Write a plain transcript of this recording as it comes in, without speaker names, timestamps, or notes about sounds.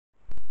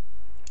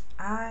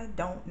I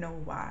don't know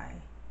why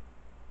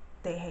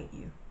they hate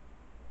you.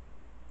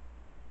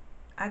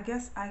 I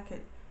guess I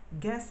could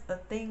guess a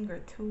thing or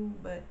two,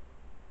 but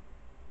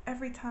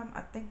every time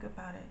I think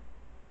about it,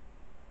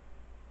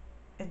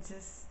 it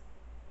just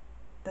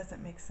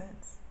doesn't make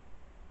sense.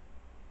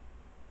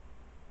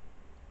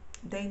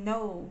 They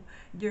know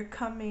you're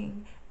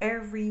coming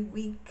every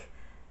week,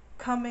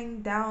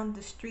 coming down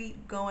the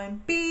street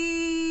going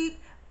beep,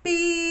 beep.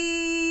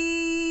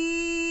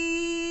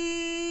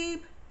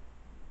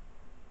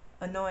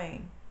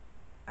 Annoying,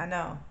 I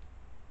know.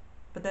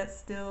 But that's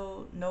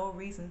still no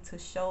reason to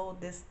show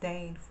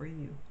disdain for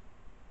you.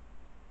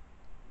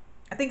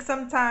 I think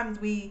sometimes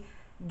we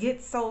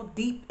get so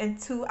deep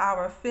into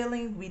our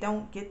feelings, we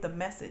don't get the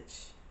message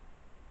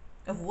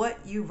of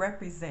what you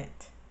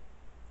represent.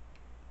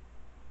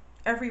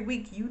 Every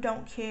week, you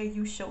don't care,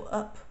 you show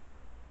up.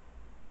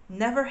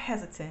 Never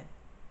hesitant.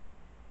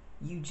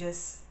 You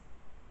just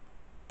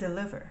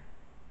deliver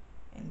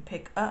and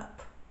pick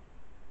up.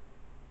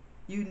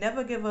 You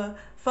never give a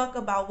fuck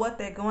about what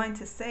they're going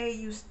to say.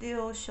 You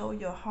still show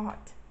your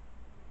heart.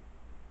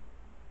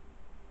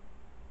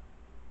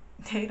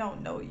 They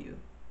don't know you.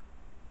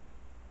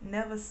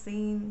 Never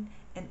seen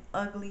an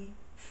ugly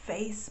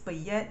face, but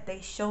yet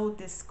they show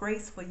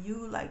disgrace for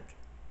you like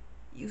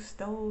you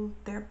stole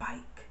their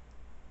bike,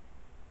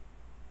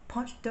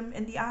 punched them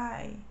in the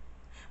eye,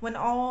 when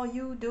all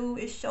you do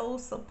is show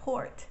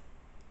support.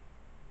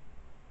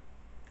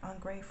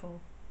 Ungrateful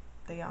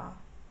they are.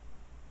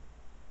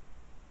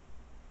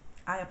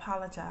 I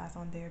apologize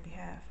on their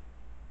behalf.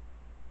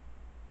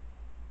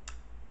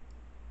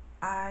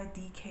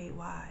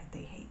 IDKY,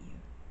 they hate you.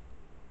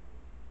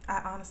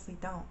 I honestly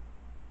don't.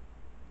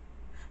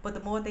 But the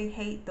more they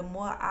hate, the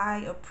more I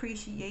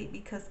appreciate,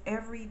 because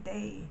every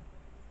day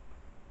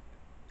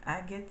I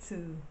get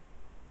to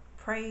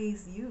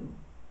praise you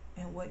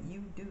and what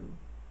you do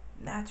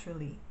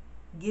naturally,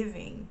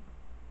 giving,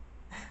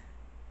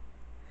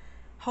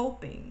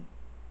 hoping.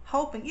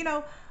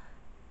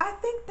 I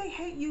think they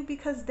hate you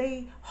because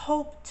they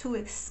hope to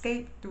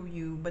escape through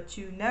you, but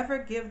you never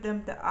give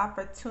them the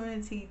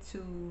opportunity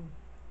to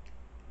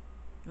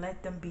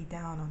let them be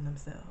down on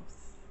themselves.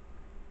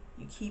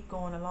 You keep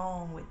going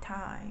along with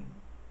time,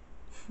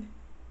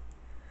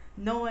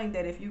 knowing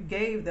that if you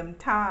gave them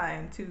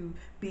time to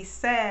be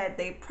sad,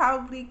 they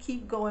probably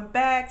keep going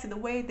back to the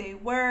way they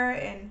were,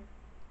 and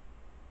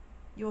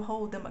you'll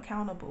hold them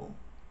accountable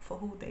for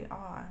who they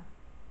are.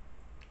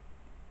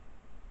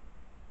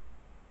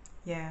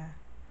 Yeah.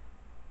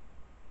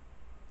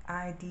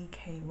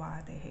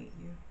 IDKY, they hate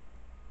you.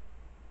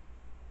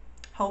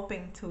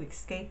 Hoping to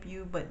escape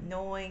you, but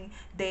knowing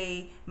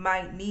they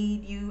might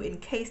need you in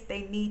case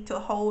they need to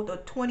hold a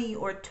 20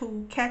 or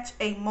 2, catch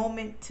a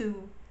moment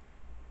to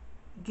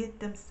get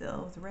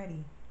themselves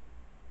ready.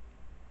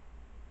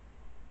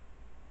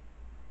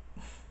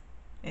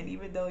 And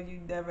even though you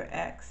never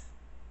ask,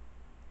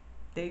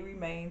 they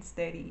remain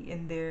steady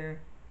in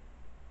their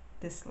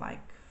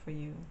dislike for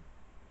you.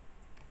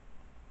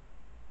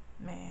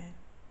 Man,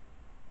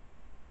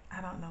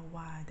 I don't know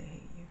why they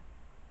hate you.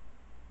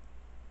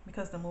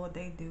 Because the more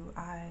they do,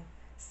 I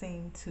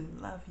seem to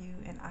love you,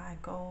 and I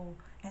go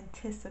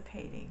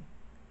anticipating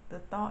the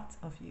thoughts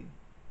of you.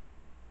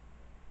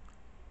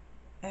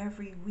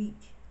 Every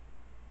week,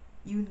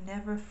 you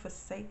never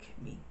forsake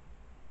me.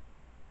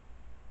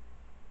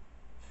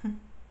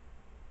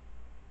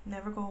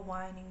 Never go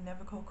whining,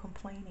 never go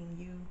complaining.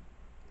 You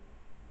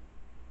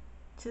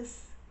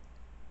just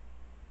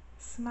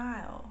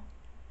smile.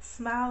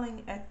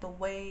 Smiling at the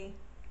way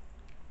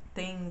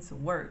things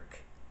work.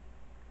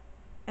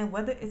 And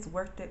whether it's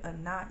worth it or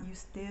not, you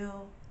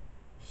still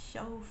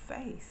show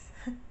face.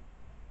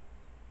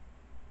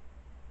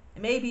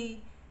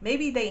 maybe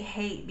they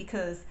hate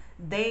because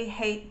they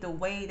hate the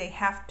way they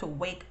have to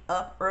wake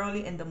up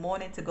early in the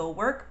morning to go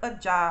work a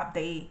job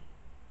they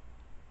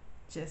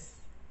just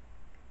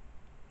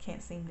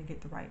can't seem to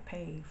get the right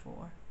pay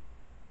for.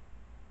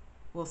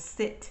 Will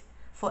sit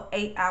for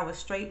 8 hours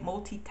straight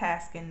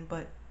multitasking,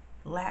 but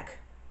lack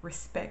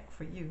respect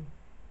for you.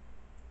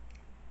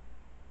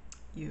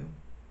 You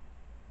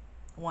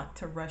want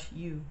to rush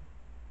you,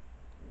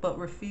 but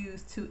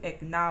refuse to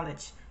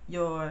acknowledge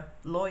your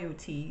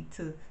loyalty,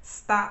 to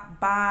stop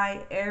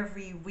by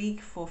every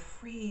week for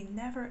free,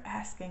 never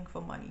asking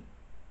for money.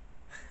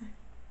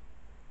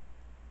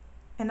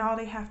 And all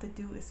they have to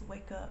do is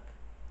wake up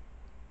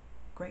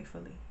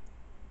gratefully.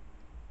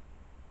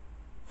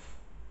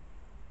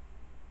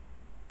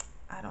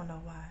 I don't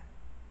know why.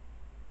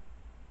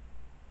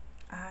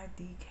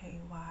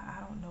 IDKY, I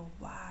don't know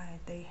why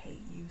they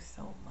hate you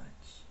so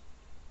much.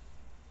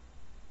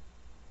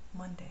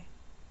 Monday.